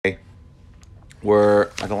We're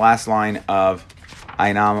at the last line of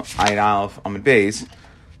Ayin Aleph Amud Beis.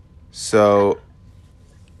 So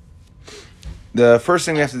the first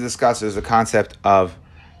thing we have to discuss is the concept of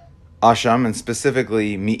Asham, and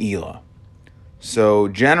specifically Mi'ila. So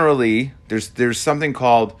generally, there's something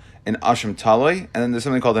called an Asham Taloi, and then there's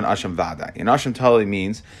something called an Asham Vadai. An Asham Taloi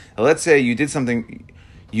means, let's say you did something,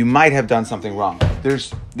 you might have done something wrong.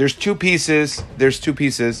 There's two pieces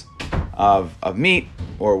of meat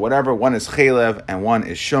or whatever. One is chalev and one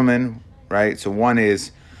is shuman, right? So one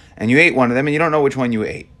is, and you ate one of them and you don't know which one you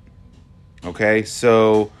ate. Okay,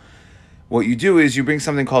 so what you do is you bring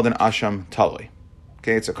something called an Asham Taloi.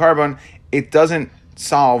 Okay, it's a carbon. It doesn't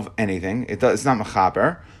solve anything. It's not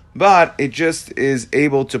mechaper, but it just is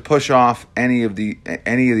able to push off any of the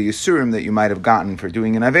yisurim that you might have gotten for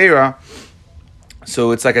doing an aveira.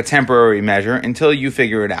 So it's like a temporary measure until you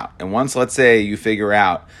figure it out. And once, let's say, you figure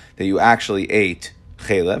out that you actually ate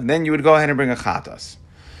chalev, then you would go ahead and bring a chatas.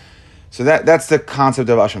 So that's the concept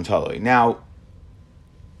of Asham Taloi. Now,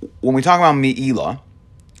 when we talk about mi'ila,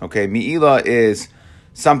 okay, mi'ila is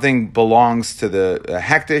something belongs to the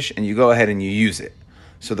hektish and you go ahead and you use it.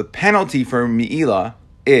 So the penalty for mi'ila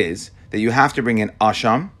is that you have to bring in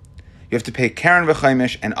asham, you have to pay keren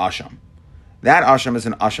v'chaimish and asham. That asham is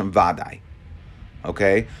an asham vadai.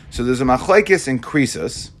 Okay, so there's a machlekes in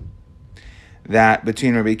Krisus that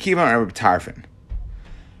between Rabbi Akiva and Rabbi Tarfon.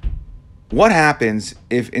 What happens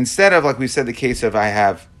if instead of, like we said, the case of I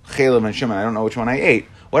have chalev and shuman, I don't know which one I ate.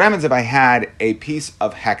 What happens if I had a piece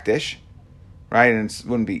of hektish, right? And it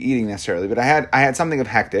wouldn't be eating necessarily, but I had something of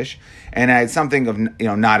hektish, and I had something of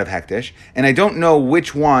not of hektish, and I don't know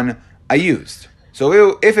which one I used.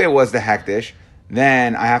 So if it was the hektish,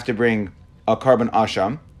 then I have to bring a carbon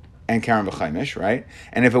asham and keren v'chaimish, right?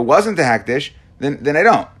 And if it wasn't the hektish, then I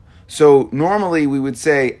don't. So normally we would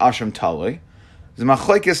say asham taloi. The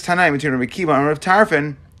machlekes tanaim between Rabbi Akiva and Rabbi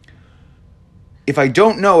Tarfon. If I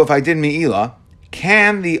don't know if I did mi'ila,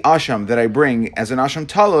 can the asham that I bring as an asham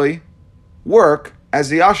taloi work as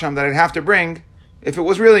the asham that I'd have to bring if it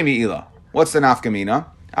was really mi'ila? What's the nafkamina?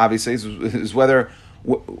 Obviously, is whether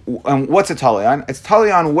what's a taloi on? It's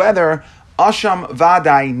taloi on whether asham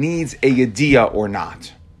vadai needs a yediyah or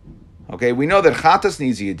not. Okay, we know that chatas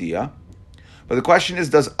needs a yediyah, but the question is,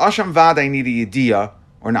 does asham vadai need a yediyah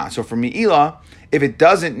or not? So for mi'ila, if it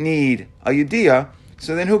doesn't need a yediyah,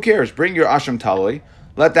 so then who cares? Bring your asham taloi,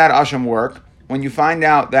 let that asham work. When you find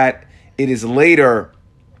out that it is later,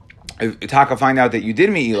 if Taka find out that you did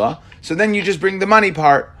mi'ila, so then you just bring the money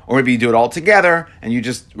part, or maybe you do it all together, and you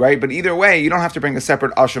just, right? But either way, you don't have to bring a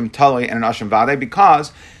separate asham taloi and an asham vadai,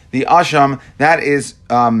 because the asham, that is,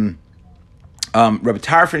 Rabbi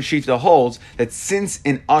Tarfon Shita holds that since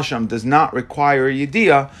an asham does not require a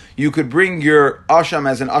yediyah, you could bring your asham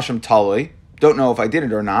as an asham taloi. Don't know if I did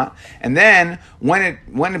it or not. And then when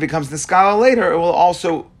it becomes niskala later, it will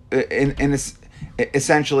also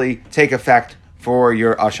essentially take effect for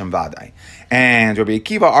your asham vadai. And Rabbi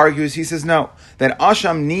Akiva argues, he says no, that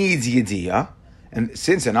asham needs yediyah, and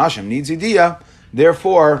since an asham needs yediyah,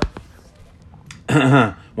 therefore,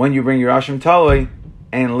 when you bring your asham taloi,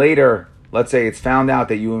 and later, let's say it's found out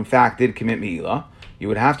that you in fact did commit mi'ila, you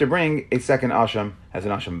would have to bring a second asham as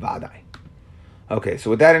an asham vadai. Okay, so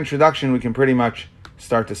with that introduction, we can pretty much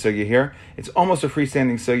start the sugya here. It's almost a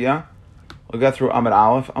freestanding sugya. We'll go through Amud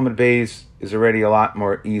Aleph. Amud Beis is already a lot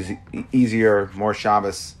more easier, more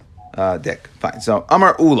Shabbos dik. Fine. So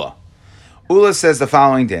Amar Ula. Ula says the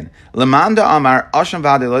following din. Lemanda Amar Asham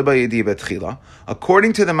Vadai Lo B'Yediyah B'Tchila.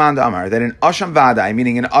 According to the Manda Amar, that an Asham Vadai,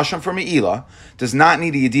 meaning an Asham for Me'ila, does not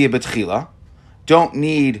need a Yediyah B'Tchila. Don't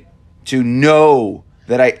need to know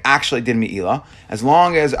that I actually did Me'ila. As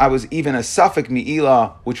long as I was even a suffix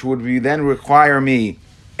Me'ila, which would then require me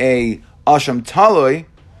a Asham Taloi,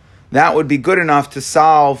 that would be good enough to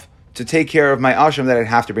take care of my asham that I'd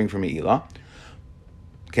have to bring for Me'ila.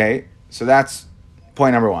 Okay, so that's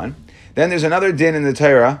point number one. Then there's another din in the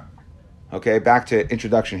Torah, okay, back to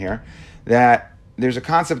introduction here, that there's a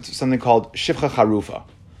concept, something called shivcha charufa,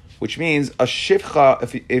 which means a shivcha,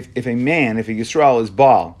 if a man, if a Yisrael is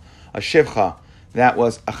Baal, a shivcha, that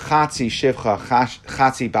was a chatzi shivcha,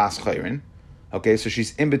 chatzi bas chayrin, okay, so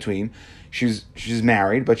she's in between, she's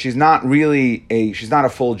married, but she's not a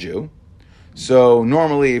full Jew. So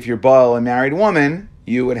normally, if you're Baal, a married woman,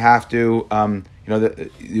 you would have to,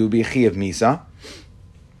 you would be a chi of misa.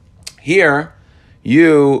 Here,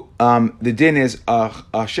 the din is a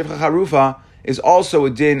shivcha charufa is also a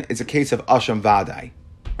din. It's a case of asham vadai,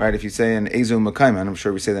 right? If you say in ezu makayman, I'm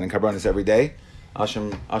sure we say that in Karbanis every day.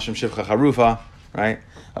 Asham shivcha charufa, right?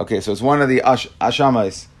 Okay, so it's one of the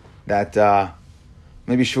ashamas that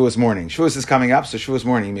Maybe Shavuos morning. Shavuos is coming up, so Shavuos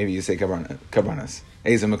morning, maybe you say Karbanas.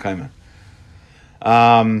 Eza Mekayma.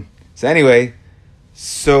 So anyway,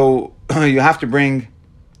 so you have to bring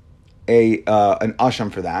an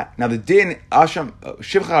asham for that. Now the din, asham,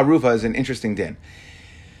 Shivcha Harufa is an interesting din.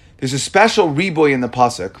 There's a special riboy in the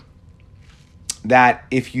pasuk that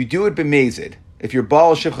if you do it b'mezid, if you're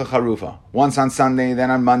Baal Shivcha Harufa, once on Sunday, then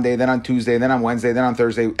on Monday, then on Tuesday, then on Wednesday, then on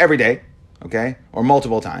Thursday, every day, okay, or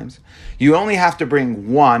multiple times, you only have to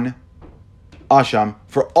bring one asham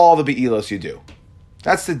for all the be'ilos you do.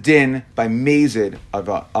 That's the din by mezid of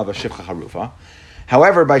a Shivcha Harufa.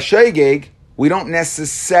 However, by Shegeg, we don't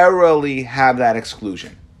necessarily have that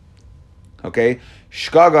exclusion. Okay?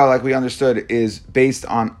 Shkaga, like we understood, is based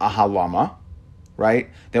on a halama, right?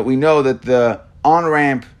 That we know that the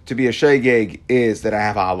on-ramp to be a Shegeg is that I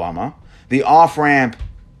have a halama. The off-ramp,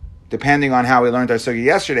 depending on how we learned our sugi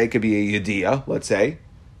yesterday, could be a yediyah, let's say,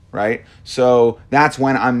 right? So that's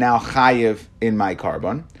when I'm now chayiv in my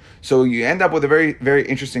carbon. So you end up with a very, very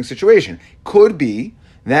interesting situation. Could be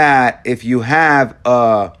that if you have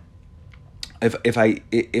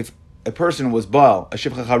if a person was Baal, a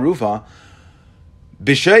Shivcha Harufa,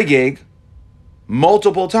 b'shegeg,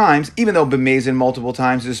 multiple times, even though b'mezin multiple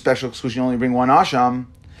times is a special exclusion, you only bring one asham,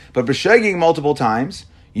 but b'shegeg multiple times,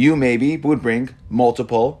 you maybe would bring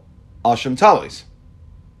multiple asham talis.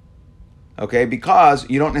 Okay, because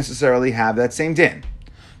you don't necessarily have that same din.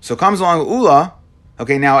 So comes along Ula.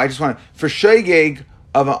 Okay, now I just want to, for shegeg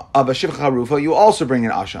of a Shivcha Harufa, you also bring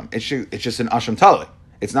an asham. It's just an asham tali.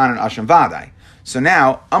 It's not an asham vadai. So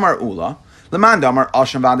now, Amar Ula, Lemanda Amar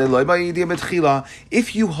asham vadai loy ba'yidiyah betchila.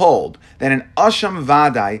 If you hold that an asham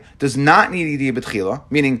vadai does not need yidiyah betchila,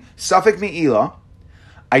 meaning safek mi'ila,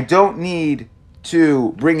 I don't need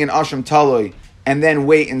to bring an asham tali and then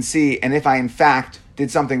wait and see, and if I in fact did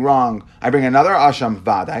something wrong, I bring another asham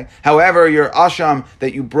vadai. However, your asham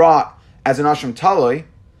that you brought as an asham taloi,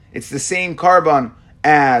 it's the same carbon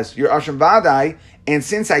as your asham vadai, and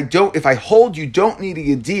since if I hold you don't need a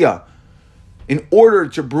yediyah in order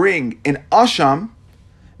to bring an asham,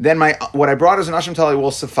 then what I brought as an asham taloi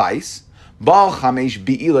will suffice. Baal chamesh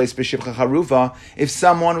bi'ilos b'shivcha harufa, if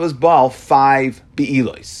someone was baal 5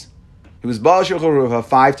 bi'ilos. He was baal shivcha harufa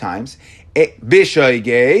 5 times,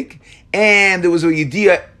 b'shoigeg, and there was a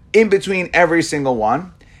yediyah in between every single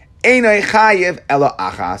one. Einay chayev ela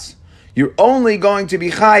achas. You're only going to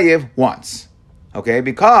be chayiv once. Okay?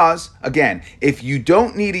 Because, again, if you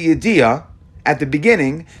don't need a yediyah at the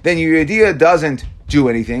beginning, then your yediyah doesn't do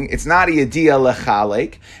anything. It's not a yediyah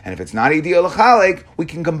lechalek. And if it's not a yediyah lechalek, we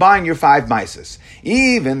can combine your 5 mises.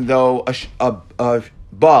 Even though a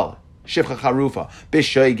bal, shivcha charufa,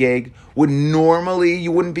 b'shoigeg,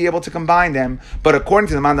 you wouldn't be able to combine them. But according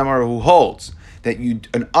to the Mandamar who holds that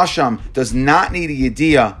an asham does not need a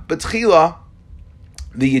yediyah, but tchila,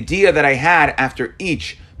 the yediyah that I had after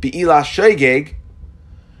each be'ilah shegeg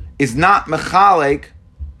is not mechalek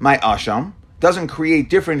my asham, doesn't create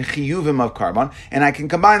different chiyuvim of carbon, and I can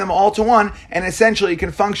combine them all to one, and essentially it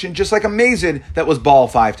can function just like a mezid that was ball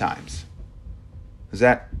 5 times. Is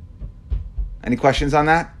that, any questions on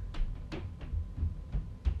that?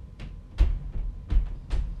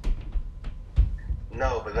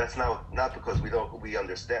 No, but that's not because we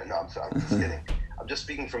understand. No, I'm just kidding. I'm just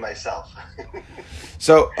speaking for myself.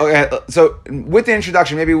 So with the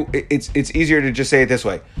introduction, maybe it's easier to just say it this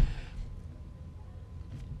way.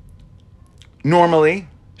 Normally,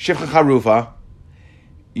 Shivcha Harufa,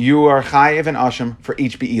 you are chayiv and asham for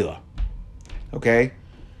each be'ilah. Okay?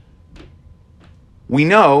 We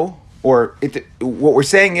know, what we're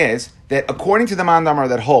saying is that according to the Mandamar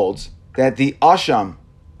that holds that the asham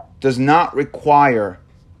does not require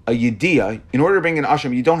a yediyah. In order to bring an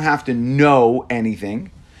asham, you don't have to know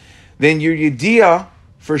anything. Then your yediyah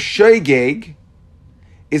for shegeg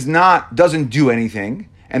doesn't do anything,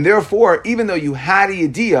 and therefore, even though you had a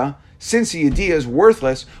yediyah, since the yediyah is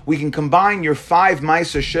worthless, we can combine your 5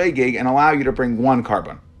 maisa shegeg and allow you to bring 1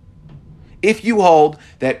 carbon. If you hold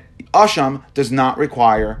that asham does not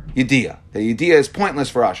require yediyah, the yediyah is pointless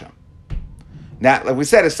for asham. That, like we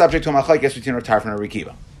said, is subject to a machlokes between Rav Tarfon and Rav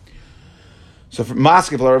Kiva. So for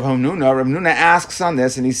Maskiv, Rav Nuna asks on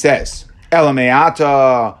this, and he says,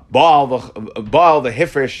 Elameata, Baal the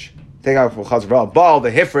Hifrish, take out Baal the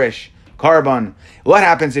Hifrish, carbon. What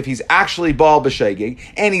happens if he's actually Baal b'shegeg,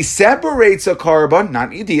 and he separates a carbon,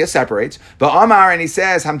 not Yediyah, separates, but Amar, and he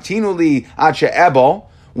says, Hamtinu li ad she'ebol,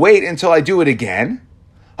 wait until I do it again.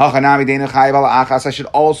 I should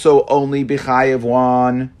also only be chayiv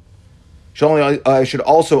 1. I should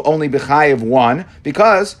also only be chayiv 1,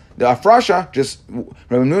 because the Afrasha,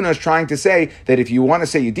 Rav Nuna is trying to say that if you want to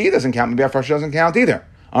say Yediyah doesn't count, maybe Afrasha doesn't count either.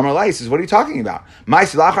 Amar Lai says, what are you talking about? I'm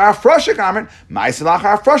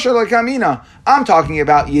talking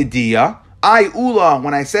about Yediyah.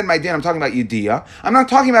 When I said my din, I'm talking about Yediyah. I'm not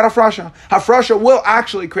talking about Hafrasha. Hafrasha will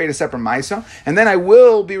actually create a separate Maisa, and then I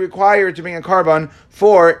will be required to bring a carbon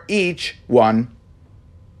for each one.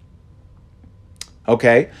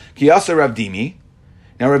 Okay? Kiyasa Rav Dimi.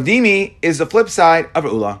 Now Rav Dimi is the flip side of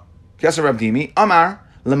Ula. Kiyasa Rav Dimi. Amar,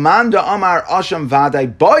 Lemanda Amar Asham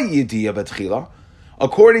Vadai Ba Yediyah Betchila.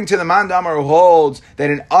 According to the Manda Amar who holds that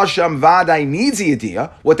an Asham Vadai needs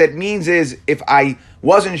Yediyah, what that means is if I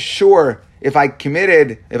wasn't sure if I did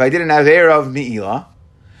an Avera of Mi'ila,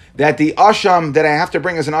 that the Asham that I have to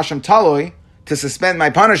bring as an Asham Taloi to suspend my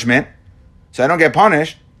punishment, so I don't get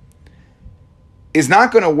punished, is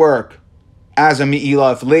not going to work as a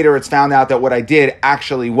Mi'ila if later it's found out that what I did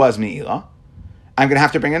actually was Mi'ila. I'm going to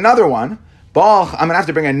have to bring another one. I'm going to have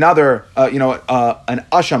to bring another, an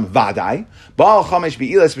Asham Vadai. Baal Chamesh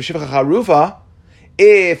Be'ilas B'Shivcha Charufa,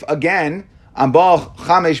 if, again, I'm Baal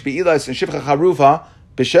Chamesh Be'ilas and Shivcha Charufa,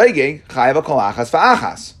 B'Shegeg, Chayav Kolachas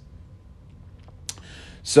V'Achas.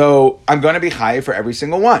 So, I'm going to be Chayav for every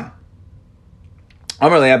single one.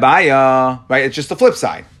 Amar Le Abaya, right? It's just the flip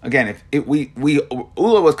side. Again, if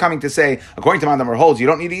Ula was coming to say, according to Mandamar holds, you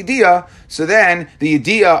don't need Yediyah, so then the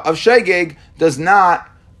Yediyah of Shegeg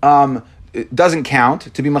doesn't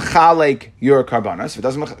count to be Machalek your Karbanos. If it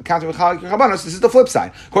doesn't count to be Machalek your Karbanos, this is the flip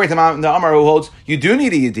side. According to the Amar who holds, you do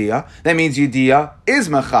need a Yediyah, that means Yediyah is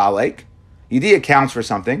Machalek. Yediyah counts for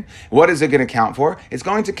something. What is it going to count for? It's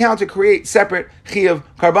going to count to create separate Chiyav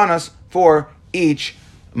Karbanos for each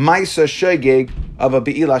Maisa Shegeg of a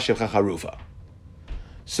Be'ila Shivcha Charufa.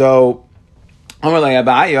 So, Amar Le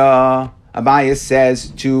Abaya says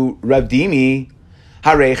to Rav Dimi,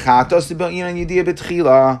 Hare Chatos Yediyah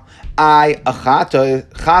B'Tchila, a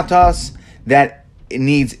chatas that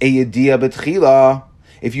needs a Yediyah B'Tchila.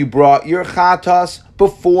 If you brought your chatas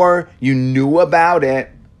before you knew about it,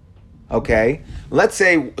 okay? Let's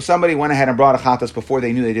say somebody went ahead and brought a chatas before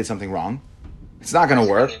they knew they did something wrong. It's not going to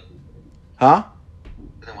work. Huh?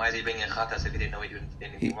 Then why is he bringing a chatas if he didn't know he did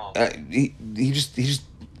anything wrong?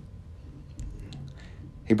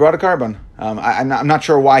 He brought a carbon. I'm not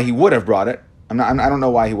sure why he would have brought it. I don't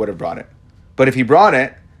know why he would have brought it. But if he brought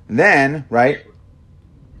it, then, right?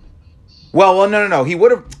 Well, no. He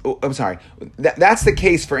would have, I'm sorry. That's the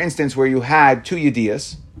case, for instance, where you had two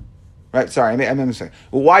Yediyas. Right? Sorry, I made a mistake.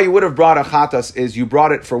 Well, why you would have brought a chatas is you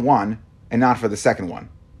brought it for one and not for the second one.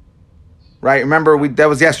 Right? Remember, that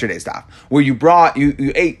was yesterday's stuff. Where you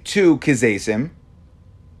ate two kizesim.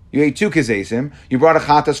 You ate two kizesim. You brought a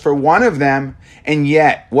chatas for one of them, and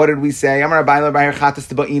yet, what did we say? Chatas,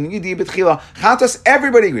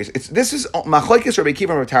 everybody agrees. This is machlokes Rabbi Akiva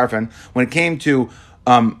and Rabbi Tarfon when it came to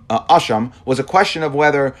asham, was a question of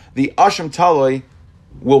whether the asham taloi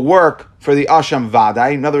will work for the asham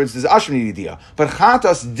vadai. In other words, does asham need yediyah? But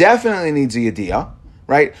chatas definitely needs a yediyah,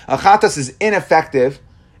 right? A chatas is ineffective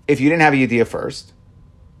if you didn't have a yediyah first.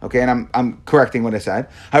 Okay, and I'm correcting what I said.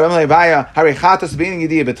 I definitely need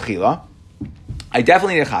a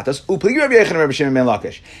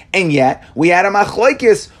chatas. And yet, we had a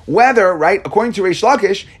machlokes whether, right, according to Reish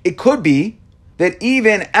Lakish, it could be that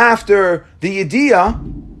even after the yediyah,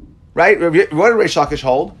 right, what did Reish Lakish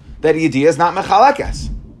hold? That yediyah is not mechalekes.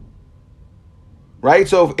 Right?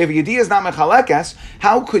 So if yediyah is not mechalekes,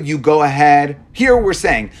 how could you go ahead? Here we're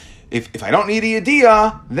saying, if I don't need a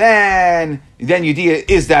Yediyah, then Yediyah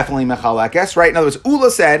is definitely Mechalekes, right? In other words, Ula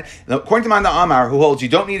said, according to Manda Amar, who holds you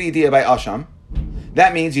don't need a Yediyah by Asham,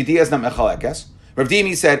 that means Yediyah is not Mechalekes. Rav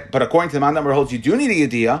Dimi said, but according to the Manda Amar, who holds you do need a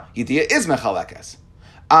Yediyah, Yediyah is Mechalekes.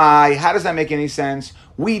 How does that make any sense?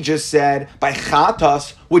 We just said, by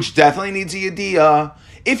Chatas, which definitely needs a Yediyah.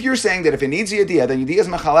 If you're saying that if it needs a Yediyah, then Yediyah is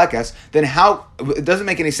Mechalekes, then how, it doesn't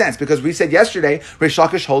make any sense, because we said yesterday, Reish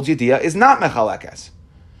Lakish holds Yediyah is not Mechalekes.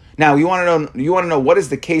 Now, you want to know what is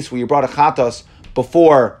the case where you brought a chatas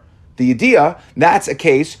before the Yediyah? That's a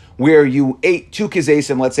case where you ate two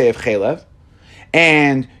kizesim, let's say, of chelev,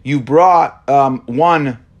 and you brought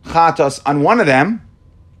one chatas on one of them,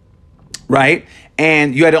 right?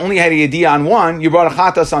 And you only had a Yediyah on one, you brought a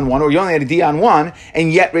chatas on one, or you only had a Yediyah on one,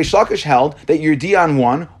 and yet Reish Lakish held that your Yediyah on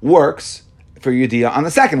one works for your Yediyah on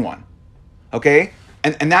the second one. Okay?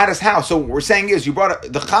 And that is how. So what we're saying is you brought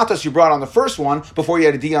the chatas you brought on the first one before you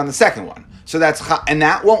had a Yediyah on the second one. So that's and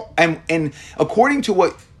that won't and according to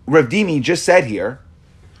what Rav Dimi just said here,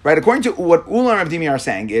 right? According to what Ula and Rav Dimi are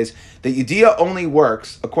saying is that Yediyah only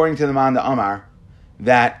works according to the Manda Amar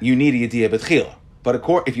that you need a Yediyah B'Tchila. But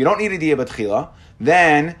if you don't need a Yediyah B'Tchila,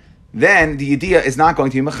 then the Yediyah is not going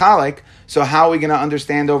to be Mechalek. So how are we going to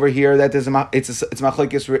understand over here that it's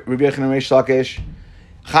machlokes Rabbi Yochanan and Reish Lakish?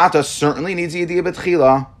 Chatas certainly needs a Yediyah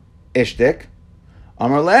B'tchila. Ishtik.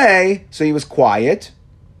 Amar lei, so he was quiet.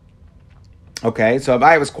 Okay, so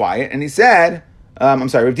Abaye was quiet, and he said, Rav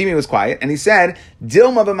Dimi was quiet, and he said,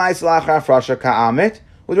 Dilma b'maisel achar frasha ka'amit,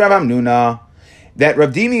 with Rav Hamnuna, that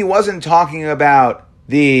Rav Dimi wasn't talking about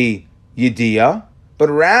the Yediyah, but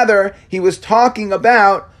rather he was talking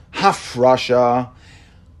about hafrasha.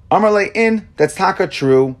 Amar le'in, that's taka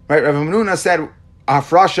true, right? Rav Hamnuna said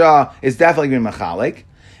hafrasha is definitely being mechalik,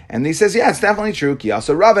 and he says, yeah, it's definitely true.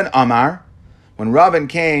 So Ravan Amar, when Ravan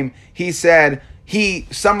came, he said, he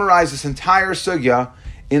summarized this entire sugya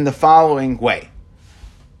in the following way.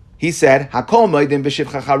 He said, Hakol moedim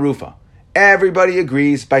b'shivcha charufa. Everybody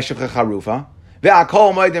agrees by shivcha charufa.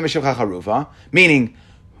 Ve'akol moedim b'shivcha charufa. Meaning,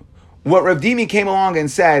 what Rav Dimi came along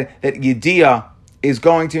and said that Yediyah is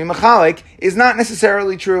going to be mechalik is not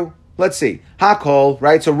necessarily true. Let's see. Hakol,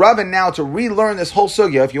 right? So Ravan now, to relearn this whole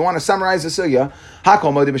sugya, if you want to summarize the sugya,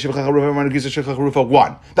 Hakol moedim b'shivcha charufa, everyone agrees with shivcha charufa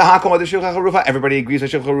 1. The Hakol moedim b'shivcha charufa, everybody agrees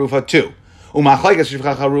with shivcha charufa 2. Umachlekes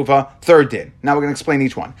shivcha charufa, third din. Now we're going to explain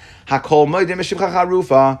each one. Hakol moedim b'shivcha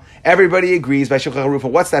charufa. Everybody agrees by shivcha charufa.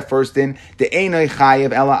 What's that first din? The einay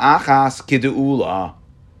chayev ela achas kiduula.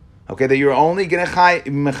 Okay, that you're only going to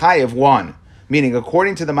mechayev one. Meaning,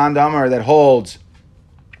 according to the Mandamar that holds,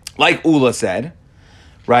 like Ula said,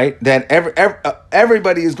 right, that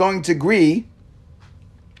everybody is going to agree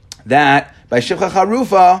that by shivcha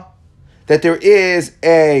charufa that there is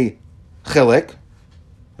a chilik.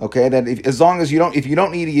 Okay, that as long as if you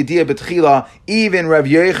don't need a Yediyah B'tchila, even Rav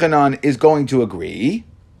Yochanan is going to agree.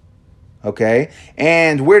 Okay,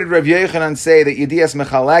 and where did Rav Yochanan say that Yediyas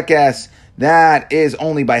Mechalekes, that is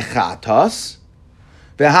only by Chatas?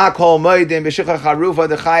 V'hakol moedim b'shivcha charufa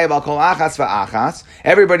dechayev al kol achas v'achas.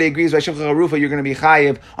 Everybody agrees by shivcha charufa you're going to be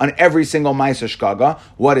chayev on every single ma'aser shkaga.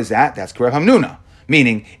 What is that? That's Rav Hamnuna.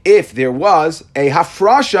 Meaning, if there was a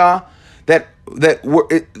hafrasha that the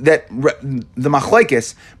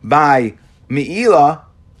machlekes by Me'ila,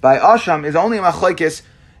 by Asham, is only a machlekes.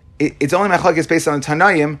 It's only machlekes based on the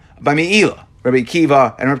Tanayim by Me'ila, Rabbi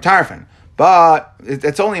Kiva and Rabbi Tarfon. But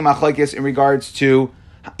it's only a machlekes in regards to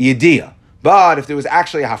Yediyah. But if there was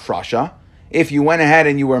actually a hafrasha, if you went ahead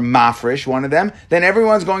and you were mafresh, one of them, then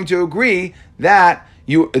everyone's going to agree that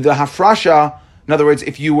the hafrasha, in other words,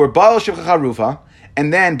 if you were Baal Shivcha Charufa,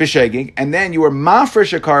 and then b'shegig, and then you were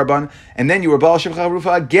mafresh a carbon, and then you were Baal Shivcha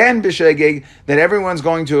Charufa again b'shegig, that everyone's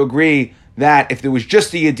going to agree that if there was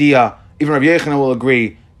just the Yediyah, even Rabbi Yochanan will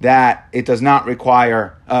agree that it does not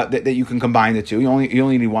require, that you can combine the two. You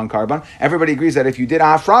only need one carbon. Everybody agrees that if you did a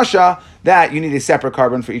hafrasha, that you need a separate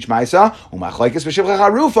carbon for each ma'isa. Umachlekes b'shivcha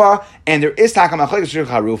charufa, and there is taka machlekes b'shivcha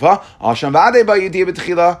charufa. Asham v'adei ba'yediyah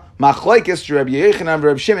b'tchila machlekes to Rabbi Yochanan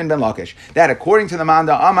Rabbi Shimon ben Lakish. That according to the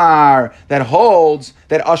Manda Amar that holds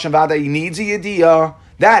that Asham v'adei needs a yediyah,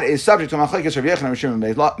 that is subject to machlekes Rabbi Yochanan Rabbi Shimon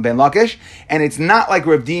ben Lakish, and it's not like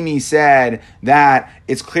Rav Dimi said that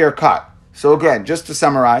it's clear cut. So again, just to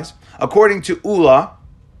summarize, according to Ula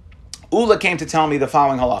came to tell me the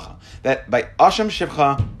following halacha, that by Asham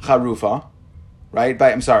Shivcha Charufa, by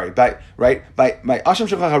Asham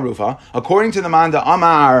Shivcha Charufa, according to the Manda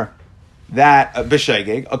Amar that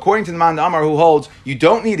B'shegeg, according to the Manda Amar who holds you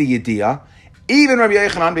don't need a Yediyah, even Rabbi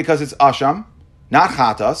Yochanan, because it's Asham, not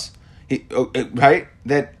Chatas, right?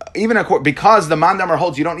 That even because the Manda Amar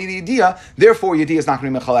holds you don't need a Yediyah, therefore Yediyah is not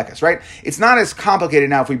going to be Mechalekas, right? It's not as complicated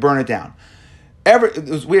now if we burn it down.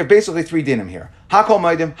 We have basically three dinim here. Hakol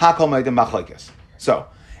moedim, machlekes. So,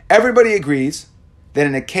 everybody agrees that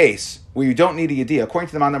in a case where you don't need a Yediyah, according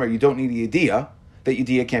to the Manda Amar, you don't need a Yediyah, that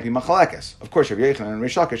Yediyah can't be machlekes. Of course, Rav Yochanan and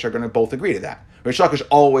Rish Lakish are going to both agree to that. Rish Lakish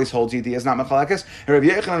always holds Yediyah is not machlekes, and Rav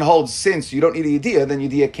Yochanan holds since you don't need a Yediyah, then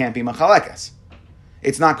Yediyah can't be machlekes.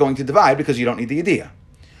 It's not going to divide because you don't need the Yediyah.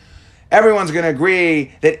 Everyone's going to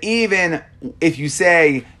agree that even if you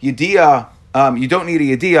say Yediyah, you don't need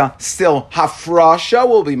a Yediyah, still hafrasha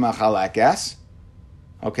will be machalekes.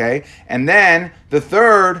 Okay? And then the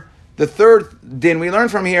third din we learn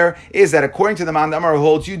from here is that according to the Manda Amar who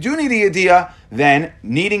holds you do need a Yediyah, then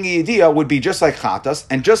needing a Yediyah would be just like Chatas,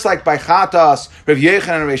 and just like by Chatas, Rav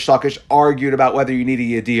Yochanan and Rish Lakish argued about whether you need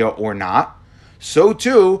a Yediyah or not. So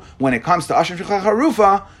too, when it comes to Asham Shivcha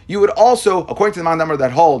Charufa, you would also, according to the Manda Amar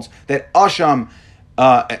that holds that Asham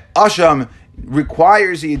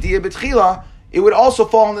requires a Yediyah B'tchila, it would also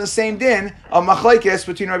fall into the same din of Machlekes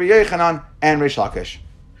between Rabbi Yochanan and Rish Lakish.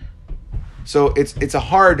 So it's a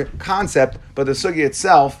hard concept, but the sugya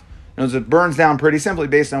itself, it burns down pretty simply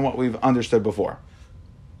based on what we've understood before.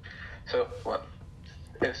 So,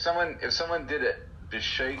 if someone did it,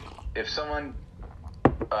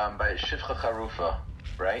 by Shivcha Charufa,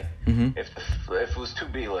 right? Mhm. If it was two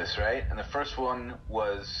bilas, right, and the first one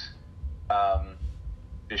was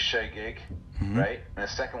b'shegig, right, and the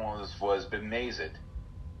second one was b'mezid.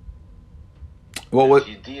 What?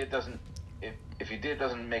 If Yediyah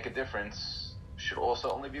doesn't make a difference, should also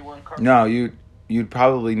only be one carbon. No, you'd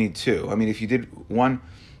probably need two. I mean, if you did one,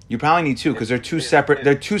 you probably need two because they're two separate.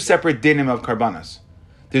 They're two separate dinim of karbanas.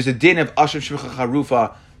 There's a din of asher shvicha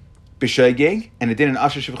charufa b'shegig and a din of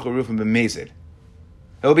asher shvicha charufa b'mezid.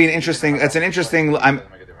 It will be an interesting. That's an interesting.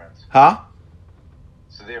 Doesn't make a difference. Huh?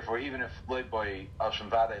 So therefore, even if loy by Asham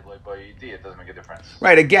Vade, loy by Yediyah, it doesn't make a difference.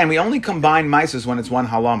 Right. Again, we only combine mices when it's one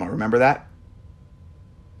halama. Remember that.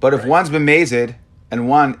 But if one's b'mezid and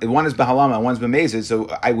one is b'halama and one's b'mezid, so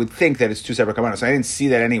I would think that it's two separate karbanos. So I didn't see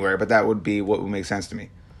that anywhere, but that would be what would make sense to me.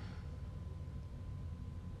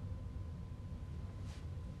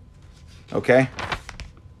 Okay.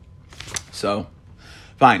 So,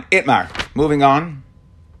 fine. Itmar. Moving on.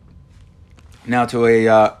 Now to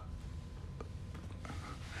a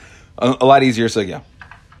lot easier sugya.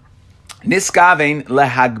 Niskavein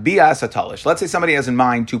lehagbia satalish. Let's say somebody has in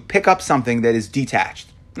mind to pick up something that is detached.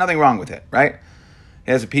 Nothing wrong with it, right?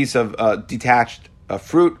 He has a piece of detached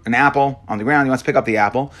fruit, an apple on the ground. He wants to pick up the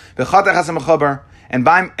apple.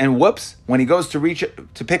 And whoops, when he goes to reach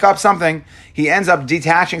it, to pick up something, he ends up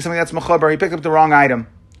detaching something that's mechubar. He picked up the wrong item,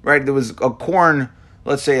 right? There was a corn,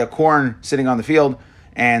 let's say a corn sitting on the field,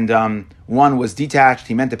 and one was detached.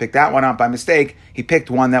 He meant to pick that one up by mistake. He picked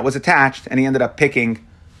one that was attached, and he ended up picking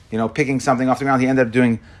something off the ground. He ended up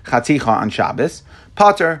doing chaticha on Shabbos.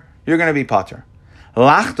 Potter, you're going to be potter.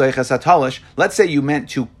 Let's say you meant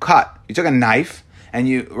to cut. You took a knife and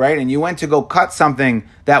you went to go cut something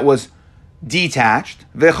that was detached,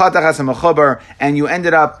 and you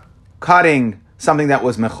ended up cutting something that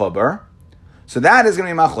was mechubar. So that is going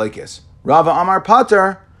to be machlokes. Rava Amar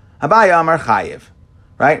Potter, Abaya Amar Chayiv.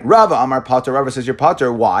 Right? Rava Amar Potter. Rava says you're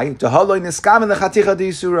Potter. Why?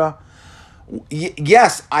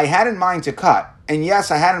 Yes, I had in mind to cut, and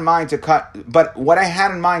yes, I had in mind to cut, but what I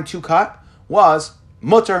had in mind to cut was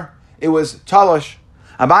mutter. It was talosh.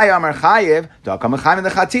 Abaya Amar Chayev,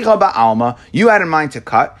 you had in mind to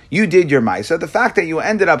cut, you did your ma'isa. The fact that you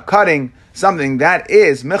ended up cutting something that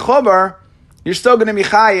is mechober, you're still going to be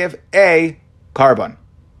chayev a carbon.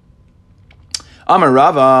 Amar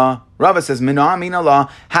Rava says, Mina Amin Allah,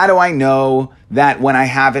 how do I know that when I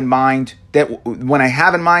have in mind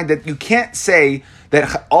that you can't say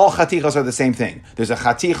that all chatichas are the same thing? There's a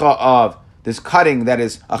chaticha of this cutting that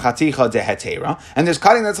is a chaticha de hetera, and there's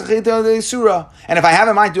cutting that's a chaticha de isura. And if I have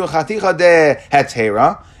in mind to do a chaticha de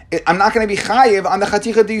hetera, I'm not going to be chayiv on the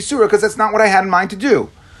chaticha de isura because that's not what I had in mind to do.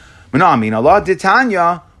 Amin Allah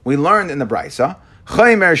ditanya, we learned in the Brisa,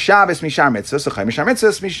 chaymer Shabbos mishar mitzvahs, chaymer shar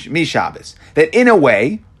mitzvahs mishabbos. That in a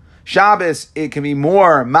way, Shabbos, it can be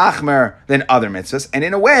more machmer than other mitzvahs, and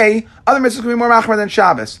in a way, other mitzvahs can be more machmer than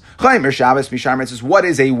Shabbos. Chaymer Shabbos mishar mitzvahs. What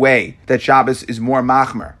is a way that Shabbos is more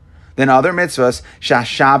machmer than other mitzvahs?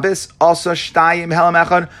 Shabbos also shtayim helam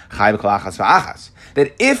echad chayv kol achas v'achas.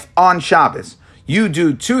 That if on Shabbos you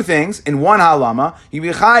do two things in one halama, you be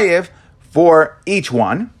chayiv for each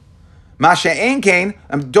one. Masha Enkain,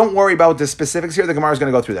 don't worry about the specifics here. The Gemara is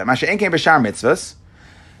going to go through that. Masha Enkain b'shar mitzvahs,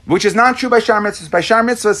 which is not true by shar mitzvahs. By shar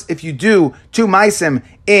mitzvahs, if you do two maisim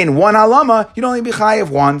in one halama, you'd only be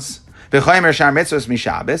chayiv once. V'chaymer shar mitzvahs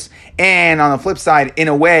mishabbos. And on the flip side, in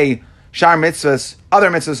a way, shar mitzvahs,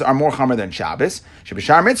 other mitzvahs are more chamer than Shabbos.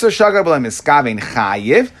 Sheb'shar mitzvahs shagav b'lei miskavein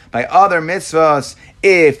chayiv. By other mitzvahs,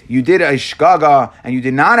 if you did a shgaga and you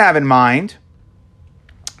did not have in mind,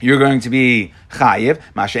 you're going to be chayiv.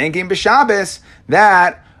 Masha enkim b'Shabbos,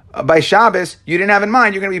 that by Shabbos you didn't have in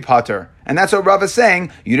mind, you're going to be pater. And that's what Rav is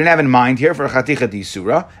saying. You didn't have in mind here for chaticha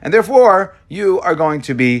d'isura, and therefore you are going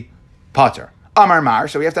to be pater. Amar mar.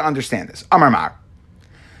 So we have to understand this. Amar mar.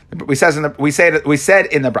 We said in the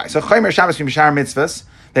Brisa. So chaymer Shabbos mishar mitzvahs.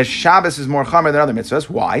 That Shabbos is more chamer than other mitzvahs.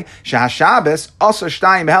 Why? Shabbos also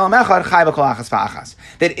shtayim behelam echad chayv kol achas v'achas.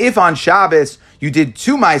 That if on Shabbos you did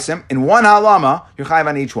two maisim in one halama, you're chayiv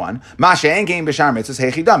on each one. Masha enkein b'shar mitzvahs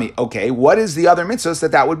heichidami. Okay, what is the other mitzvahs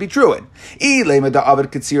that would be true in?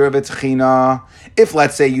 If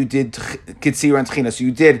let's say you did kitzira and tchina, so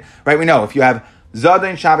you did, right, we know if you have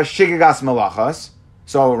Zadain Shabbos shigagas malachas,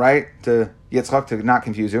 so right, to Yitzchak, to not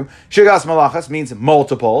confuse you, shigagas malachas means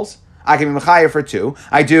multiples. I can be mechayev for two.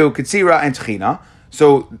 I do kitzira and tchina.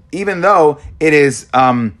 So even though it is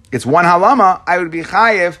it's one halama, I would be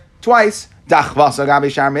chayev twice. Dachvasa gabi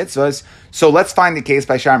shar mitzvahs. So let's find the case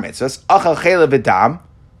by shar mitzvahs. Achal chaylev v'dam.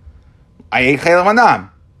 I ate chaylev v'dam.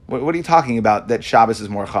 What are you talking about? That Shabbos is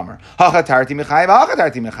more chamer. Hachatarti mechayev.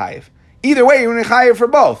 Hachatarti mechayev. Either way, you're mechayev for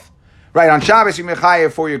both. Right, on Shabbos you're going to be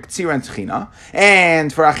chayev for your ktsira and tchina,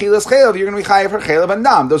 and for achilas chaylev you're going to be chayev for chaylev and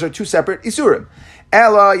dam. Those are two separate isurim.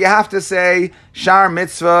 Ella, you have to say shar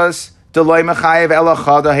mitzvahs deloy mechayev ella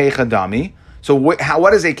chada heichadami. So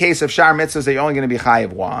what is a case of shar mitzvahs that you're only going to be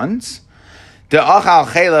chayev once? De achal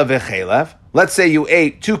chaylev v'chaylev. Let's say you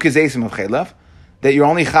ate 2 kezesim of chaylev that you're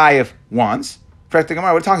only chayev once. What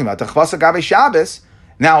are you talking about? The chvasa gabe Shabbos.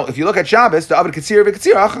 Now, if you look at Shabbos, the Abed Katsir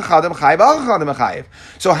v'Katsir, Achachadam Chayiv, Achachadam Chayiv.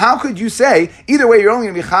 So how could you say, either way, you're only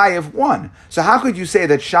going to be Chayiv one. So how could you say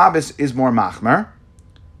that Shabbos is more Machmer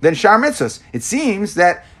than Shar Mitzvahs? It seems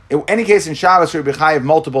that in any case in Shabbos, you'd be Chayiv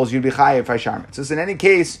multiples, you'd be Chayiv by Shar Mitzvahs. In any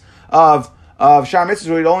case of Shar Mitzvahs,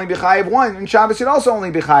 you'd only be Chayiv one. In Shabbos, you'd also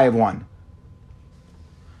only be Chayiv one.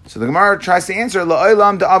 So the Gemara tries to answer,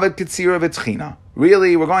 La'olam da'avet Katsir v'Tchina.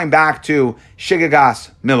 Really, we're going back to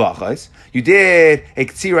Shigagas Milachas. You did a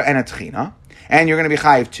Ktsira and a Tchina, and you're going to be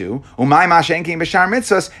Chayiv too. Umay Mashenkin B'Shar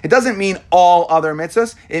Mitzvahs. It doesn't mean all other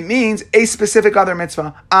mitzvahs. It means a specific other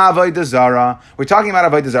mitzvah. Avodah Zarah. We're talking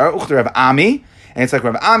about Avodah Zarah. Uchter Rav Ami. And it's like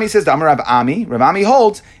Rav Ami says, Damar Rav Ami. Rav Ami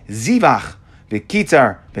holds, Zivach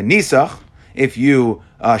V'Kitar V'Nisach. If you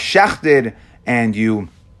shechted and you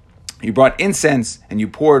brought incense and you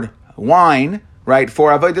poured wine, right, for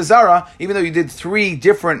Avodah Zarah, even though you did 3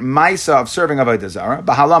 different Maisa of serving Avodah Zarah,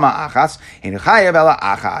 Bahalama Achas, and Chayev Ela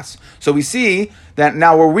Achas. So we see that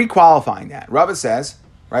now we're requalifying that. Rava says,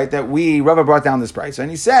 right, that Rava brought down this brisa, and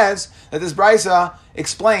he says that this brisa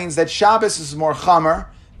explains that Shabbos is more Chamer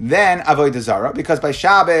than Avodah Zarah, because by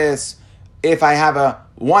Shabbos, if I have a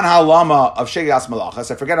 1 halama of Shegas Malachas,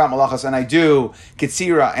 I forget about Malachas, and I do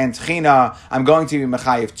Ketzira and Tchina, I'm going to be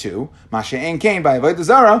Mechayev 2. Masha Ein Kain by Avodah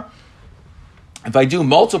Zarah. If I do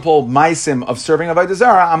multiple maisim of serving Avodah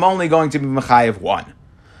Zarah, I'm only going to be Mechayev 1.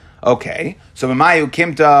 Okay, so B'mayu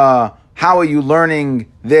Kimta, how are you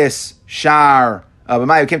learning this Shar?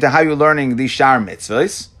 B'mayu Kimta, how are you learning these Shar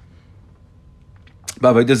mitzvahs?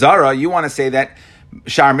 Avodah Zarah, you want to say that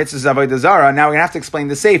Shar mitzvahs Avodah Zarah, now we're going to have to explain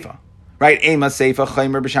the Seifa. Right? Ema Seifa,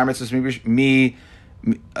 Chaymer, B'Shar mitzvahs,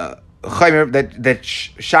 Chaymer, that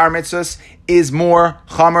Shar mitzvahs is more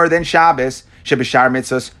Chamer than Shabbos. Shebeshar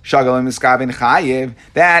mitzvahs shagalim miskavin chayiv.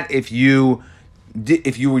 That if you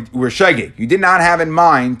were shagig, you did not have in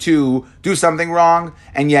mind to do something wrong,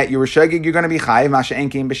 and yet you were shagig, you're going to be chayiv. Masha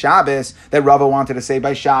enkim b'Shabbos. That Rava wanted to say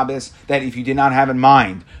by Shabbos that if you did not have in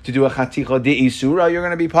mind to do a chaticha de'isura, you're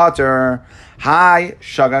going to be pater. Hi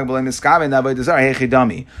shagag b'lei miskavin avodah zarah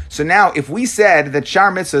hechidami. So now, if we said that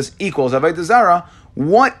shar mitzvahs equals avodah zarah,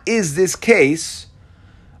 what is this case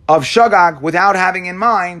of shagag without having in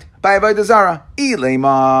mind by Avodah Zarah?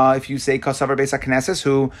 Ilema, if you say Kosavar Beis HaKnesses,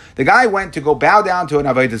 who the guy went to go bow down to an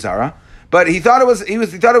Avodah Zarah, but he thought it was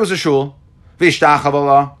a shul.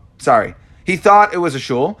 Vishtachavala. Sorry, he thought it was a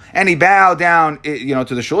shul, and he bowed down,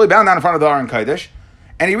 to the shul. He bowed down in front of the Aron Kodesh,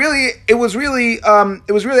 and it was really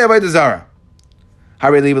Avodah Zarah.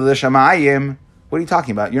 Harei liba l'shamayim. What are you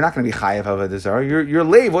talking about? You're not going to be chayav Avodah Zarah. Your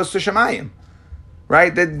lave was to Shamayim,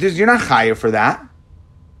 right? You're not chayav for that.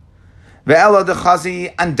 Ve'ela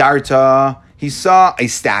dechazi andarta. He saw a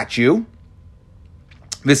statue.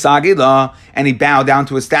 V'sagila, and he bowed down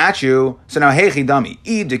to a statue. So now, hechi dami.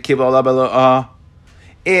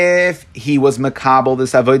 If he was makabel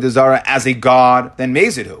this avodah zarah as a god, then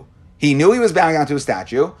mezidhu. He knew he was bowing down to a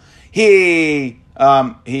statue. He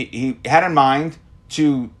had in mind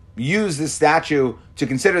to use this statue, to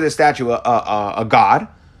consider this statue a god.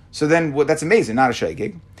 So then, that's amazing, not a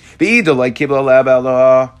shaygig.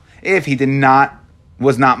 If he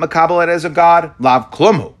was not makabel it as a god, lav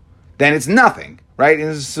klumu, then it's nothing,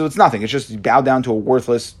 right? So it's nothing. It's just you bow down to a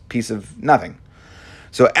worthless piece of nothing.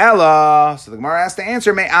 So Ella, so the Gemara has to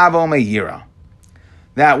answer, me'avo me'yira.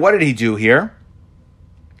 That what did he do here?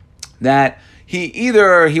 That he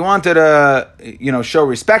wanted to, show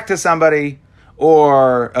respect to somebody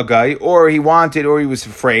or a guy, or he was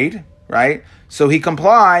afraid, right? So he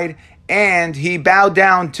complied and he bowed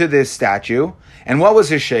down to this statue. And what was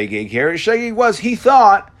his shegig here? His shegig was he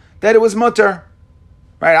thought that it was mutter,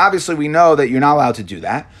 right? Obviously, we know that you're not allowed to do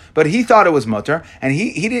that, but he thought it was mutter, and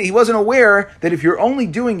he wasn't aware that if you're only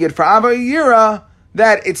doing it for avodah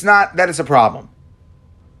that it's a problem.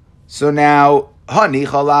 So now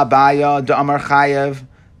hanicha la baya da'amar chayev.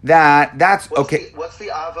 That's okay. What's the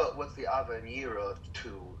ava and yira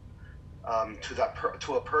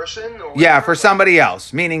to a person? Or yeah, for somebody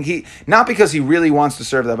else. Meaning not because he really wants to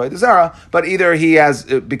serve the avodah zarah, but either he has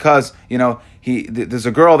because there's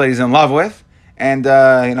a girl that he's in love with, and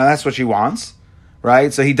that's what she wants,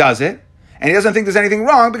 right? So he does it, and he doesn't think there's anything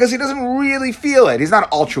wrong because he doesn't really feel it. He's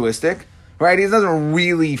not altruistic, right? He doesn't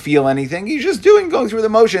really feel anything. He's just going through the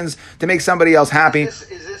motions to make somebody else happy.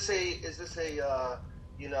 Is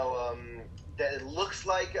that it looks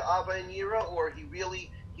like Ava and Yira, or he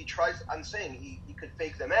tries? I'm saying he could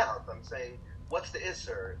fake them out. I'm saying, what's the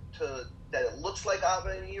Isser that it looks like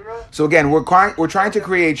Ava and Yira? So again, we're trying to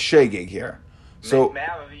create shegeg here. So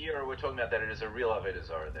Ma'av of Yira, we're talking about that it is a real Avodah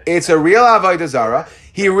Zarah. it's a real Avodah Zarah.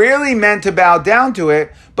 He really meant to bow down to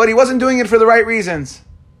it, but he wasn't doing it for the right reasons.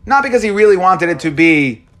 Not because he really wanted it to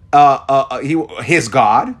be his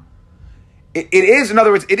God. It is, in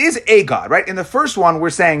other words, it is a God, right? In the first one, we're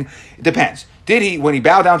saying it depends. Did he, when he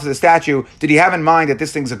bowed down to the statue, did he have in mind that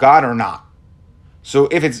this thing's a God or not? So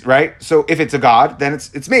if it's right, so if it's a God, then it's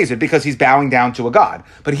Mazid because he's bowing down to a God.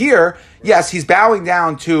 But here, yes, he's bowing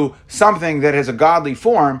down to something that has a godly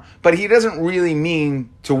form, but he doesn't really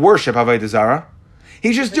mean to worship Avodah Zarah.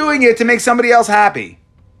 He's just doing it to make somebody else happy.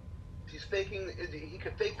 He's faking. He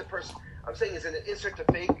could fake the person. I'm saying, is it an insert to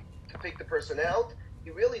fake the person out?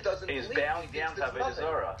 He really doesn't. He's believe. bowing down to Avodah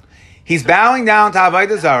Zarah. He's bowing down to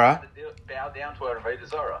Avodah Zarah. Bow down to Avodah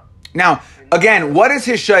Zarah. Now, again, what is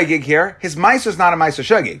his shegig here? His meiser is not a meiser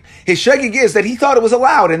shegig. His shegig is that he thought it was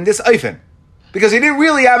allowed in this eifin, because he didn't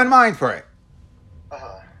really have in mind for it.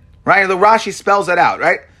 Right? The Rashi spells it out,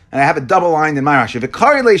 right? And I have a double line in my Rashi.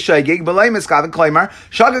 V'kari le shegig b'lei miskaven kleimar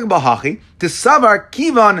shagig b'hachi t'savar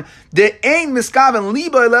kivan de'ein miskaven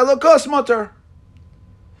liba le'elokos motor.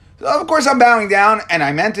 So of course, I'm bowing down, and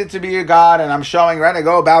I meant it to be a God, and I'm showing, right? I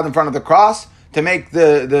go bowed in front of the cross to make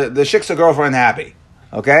the shiksa girlfriend happy.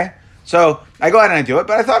 Okay? So I go ahead and I do it,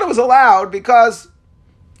 but I thought it was allowed because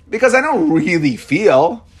I don't really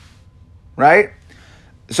feel, right?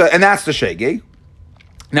 So, and that's the shegig.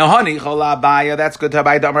 Now, honey, cholabaya, that's good to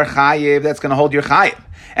buy the amar chayiv, that's going to hold your chayiv.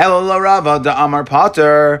 Elo Rava, the amar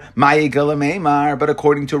pater, mayigal meimar, but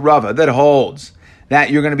according to Rava, that holds that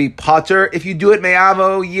you're going to be pater if you do it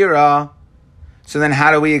me'avo yira. So then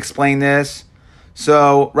how do we explain this?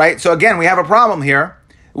 So, right, so again, we have a problem here.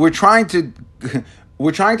 We're trying to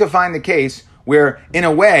find the case where, in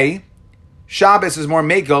a way, Shabbos is more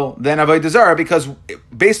mekel than Avodah Zarah, because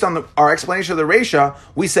based on our explanation of the Reisha,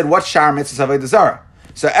 we said what's Shar Mitzvahs Avodah Zarah.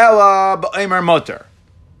 So Ella b'Omer Mutter.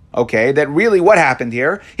 Okay, that really what happened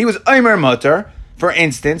here? He was Omer Mutter. For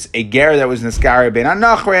instance, a ger that was Niskari ben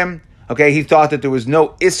Anachrim. Okay, he thought that there was no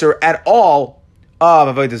Isser at all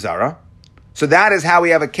of Avodah Zarah. So that is how we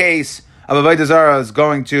have a case of Avodah Zarah is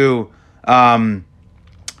going to that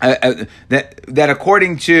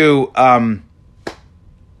according to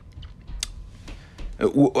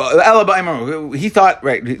he thought,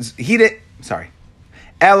 right, he did, sorry,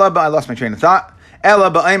 I lost my train of thought.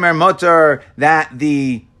 Ella ba'aymer motor, that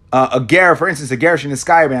the a ger, for instance, a ger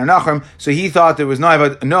sheniskayir ben anachrim, so he thought there was no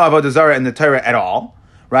avodah zarah in the Torah at all,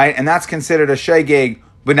 right? And that's considered a shegeg,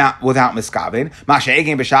 but not without miskavin.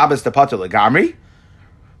 Masha'egin b'Shabbos the pater legamri,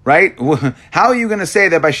 right? How are you going to say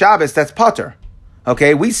that by Shabbos that's pater?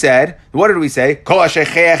 Okay, we said, what did we say? Kol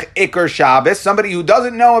hashechech ikar Shabbos, somebody who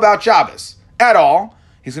doesn't know about Shabbos at all,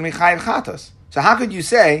 he's going to be chayiv chatos. So how could you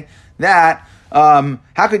say that? That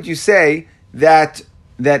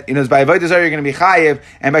by Avodah Zarah you're going to be chayiv,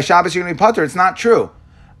 and by Shabbos you're going to be pater? It's not true.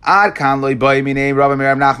 Ad kan loy boy minei Rabbi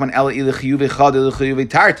Mirav Nachman ela ilchiyuv chad ilchiyuv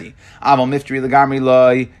tarti aval miftri legamri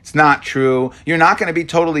loy. It's not true. You're not going to be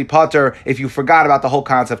totally pater if you forgot about the whole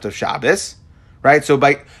concept of Shabbos, right? So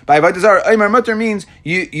by Avodah Zarah, Omer Mutter means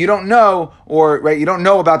you don't know, or right, you don't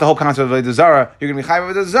know about the whole concept of Avodah Zarah. You're going to be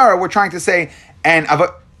chayiv Avodah Zarah. We're trying to say, and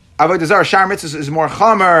Avodah Zarah Shar Mitzvahs is more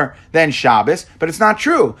chamer than Shabbos, but it's not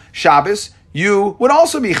true. Shabbos you would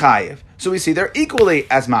also be chayiv. So we see they're equally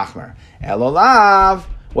as machmer. Elolav,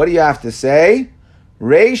 what do you have to say?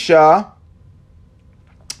 Reisha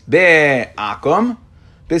be'akum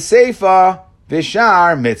be'seifa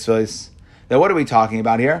v'shar mitzvahs. Now what are we talking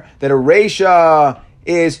about here? That a reisha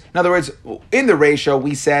is, in other words, in the reisha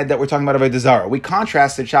we said that we're talking about Avodah Zarah. We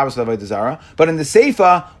contrasted Shabbos with Avodah Zarah, but in the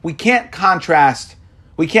seifa we can't contrast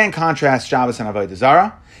Shabbos and Avodah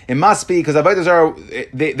Zarah. It must be, because Avodah Zarah,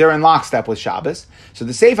 they're in lockstep with Shabbos. So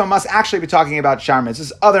the Seifa must actually be talking about Shar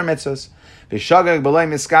Mitzvahs, other mitzvahs. B'shagag b'lei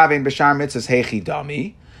miskavein b'shar mitzvahs heichi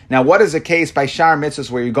dami. Now, what is the case by Shar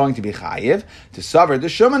Mitzvahs where you're going to be chayiv? To savar the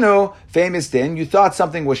shumanu, famous din, you thought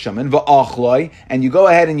something was shuman, v'achloi, and you go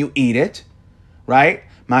ahead and you eat it, right?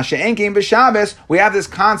 Masha'enkim b'Shabbos, we have this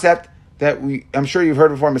concept that I'm sure you've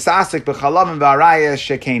heard before, Misasik b'chalavim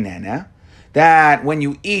v'arayas shekeinena, that when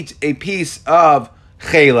you eat a piece of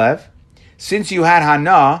chaylev, since you had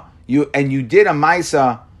hana, you did a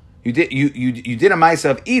maisa, you did a maisa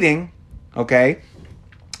of eating, okay,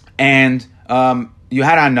 and you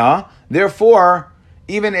had hana. Therefore,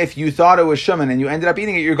 even if you thought it was shuman and you ended up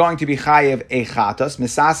eating it, you're going to be chayiv a chatos.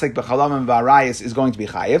 Misasek b'chalam v'arayis is going to be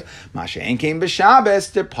chayiv. Mashein came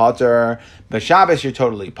b'Shabbos to potter. B'Shabbos you're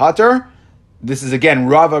totally potter. This is again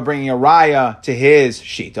Rava bringing a raya to his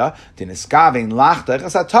shita. Diniskavin lachta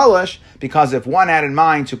chasatolish, because if one had in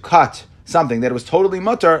mind to cut something that was totally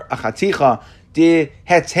mutter, a chaticha di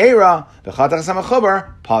hetera v'chatach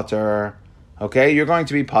samachuber potter. Okay, you're going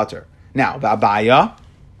to be potter. Now Abaya.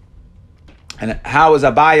 And how is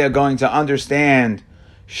Abaya going to understand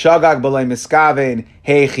Shagag b'lei miskaven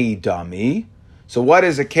hechi dami? So what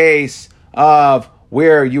is a case of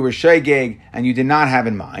where you were shegeg and you did not have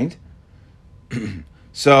in mind?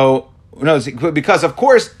 So, no, because of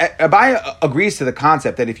course Abaya agrees to the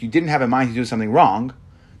concept that if you didn't have in mind to do something wrong,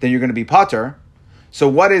 then you're going to be potter. So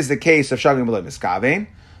what is the case of Shagag b'lei miskaven?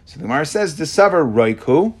 So the Gemara says the savar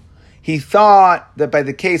roiku. He thought that by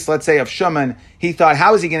the case, let's say, of Shuman, he thought,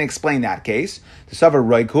 how is he going to explain that case? The Savar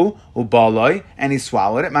Roiku, Ubaloi, and he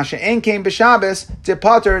swallowed it. Masha'en came b'Shabbos,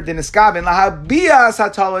 Tipater, Diniskabin, Lahabia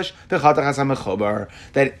Satalish, V'chatach HaMechobar.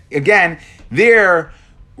 That, again, there,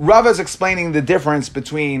 Rava is explaining the difference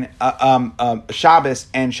between Shabbos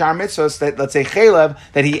and Shar Mitzvos, that, let's say, Chalev,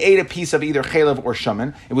 that he ate a piece of either Chalev or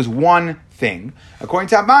Shuman. It was one thing. According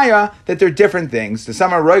to Abaya, that they're different things. The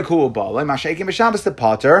Samar Roiku Ubala, Mashaikim B'Shabbos the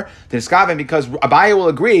Potter, the Niskaven, because Abaya will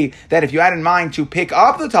agree that if you had in mind to pick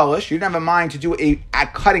up the Talish, you didn't have in mind to do a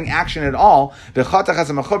cutting action at all,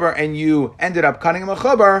 and you ended up cutting a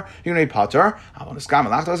Mechubar, you're going to be Potter.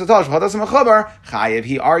 Chayiv,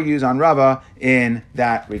 he argues on Rava in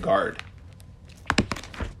that regard.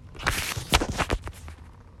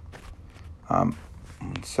 One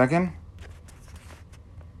second.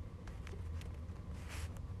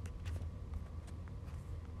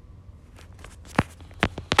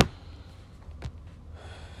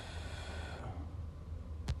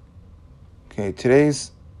 Okay,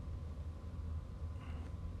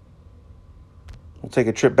 we'll take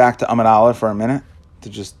a trip back to Amud Aleph for a minute to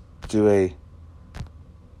just do a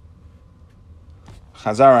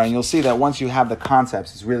Chazara, and you'll see that once you have the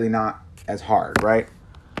concepts, it's really not as hard, right?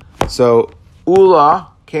 So,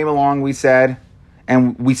 Ula came along, we said,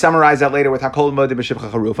 and we summarized that later with Hakol Modeh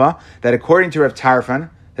B'Shivcha Charufa, that according to Rav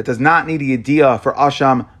Tarfon, that does not need a Yediyah for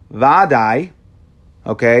Asham Vadai,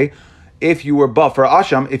 okay? If you were Baal, for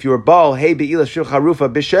Asham, if you were Baal, hey be'ila Shivcha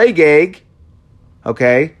Charufa b'Shegeg,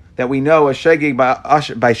 okay, that we know a Shegeg by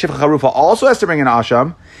Shivcha Charufa also has to bring an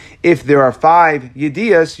Asham. If there are 5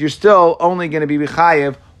 Yediyas, you're still only going to be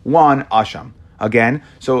B'chayev 1 Asham. Again,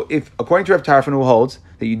 so if, according to Rav Tarfon, who holds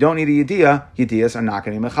that you don't need a Yediyah, Yediyas are not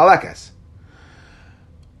going to be Mechalekes.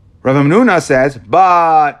 Rav Hamnuna says,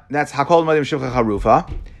 but that's Hakol Modim Shivcha Charufa.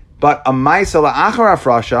 But a Maisa la'achar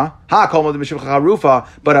hafrasha, Hakol Modim Shivcha Charufa,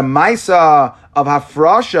 but a Maisa of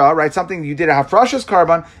hafrasha, right, something you did a hafrasha's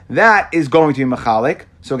carbon, that is going to be Mechalik.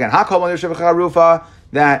 So again, Hakol Modim Shivcha Charufa,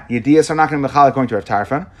 that Yediyas are not going to be Mechalik according to Rav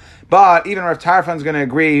Tarfon. But even Rav Tarfon is going to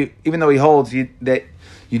agree, even though he holds that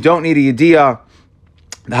you don't need a Yediyah,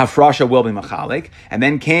 the hafrasha will be Mechalik. And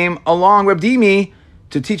then came along Reb Dimi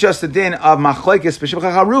to teach us the din of machlekes b'shivcha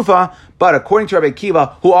charufa, but according to Rabbi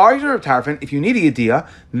Akiva, who argues with Rav Tarfon, if you need a yediyah,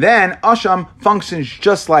 then asham functions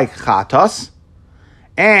just like chatas,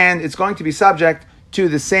 and it's going to be subject to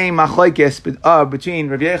the same machlekes between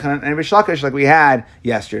Rav Yechanan and Rish Lakish, like we had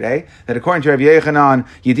yesterday. That according to Rav Yechanan,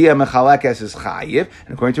 yediyah mechalekes is chayiv,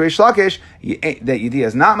 and according to Rish Lakish, that yediyah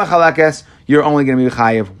is not mechalekes, you're only going to be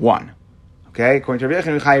chayiv 1. Okay, according to Rav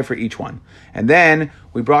Yechanan, we chayiv for each one. And then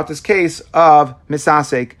we brought this case of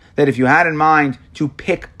misasek, that if you had in mind to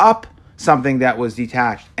pick up something that was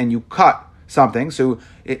detached and you cut something, so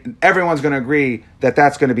everyone's going to agree that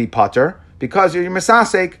that's going to be pater, because you're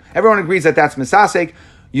misasek, everyone agrees that that's misasek,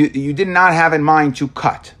 you did not have in mind to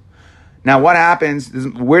cut. Now what happens,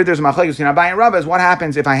 where there's a machlekes between Abaye and Rava, is what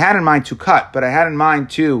happens if I had in mind to cut, but I had in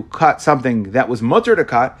mind to cut something that was mutter to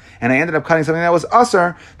cut, and I ended up cutting something that was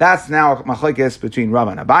usher, that's now a machlekes between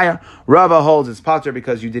Rava and Abaye. Rava holds it's pater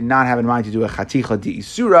because you did not have in mind to do a chaticha di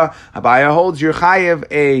isura. Abaye holds you're chayiv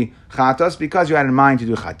a chatos because you had in mind to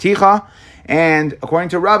do chaticha. And according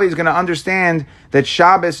to Rava, he's going to understand that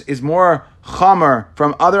Shabbos is more chamer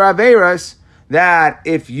from other averas, that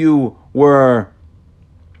if you were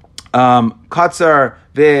Katzar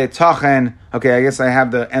v'tachen. Okay, I guess I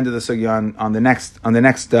have the end of the sugya on the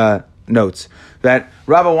next notes. That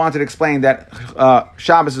Rava wanted to explain that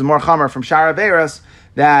Shabbos is more chamer from Shar Averas,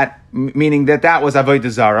 that meaning that was avodah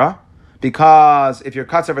zara, because if you're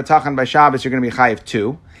Katzar v'tachen by Shabbos, you're going to be chayiv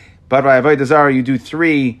 2, but by avodah zara you do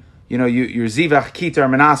 3. You know, you're zivach, kitar,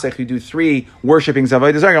 menasech, you do 3 worshipings of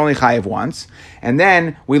avodah zara, you're only chayiv once. And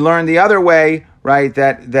then we learned the other way right,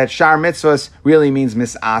 that shar mitzvahs really means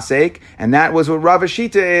misasek, and that was what Rav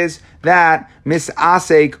Shita is, that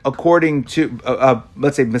misasek, according to,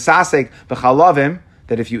 let's say misasek b'chalavim,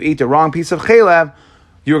 that if you eat the wrong piece of chalev,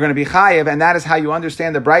 you're going to be chayiv, and that is how you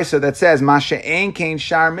understand the brisa that says, Masha ein kain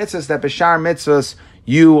shar mitzvahs, that b'shar mitzvahs,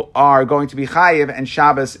 you are going to be chayiv, and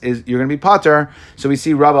Shabbos you're going to be pater. So we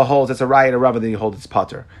see Rava holds, it's a riot of Rava that he holds it's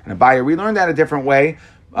pater. And Abaye, we learned that a different way,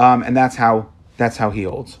 and that's how he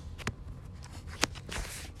holds.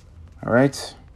 All right.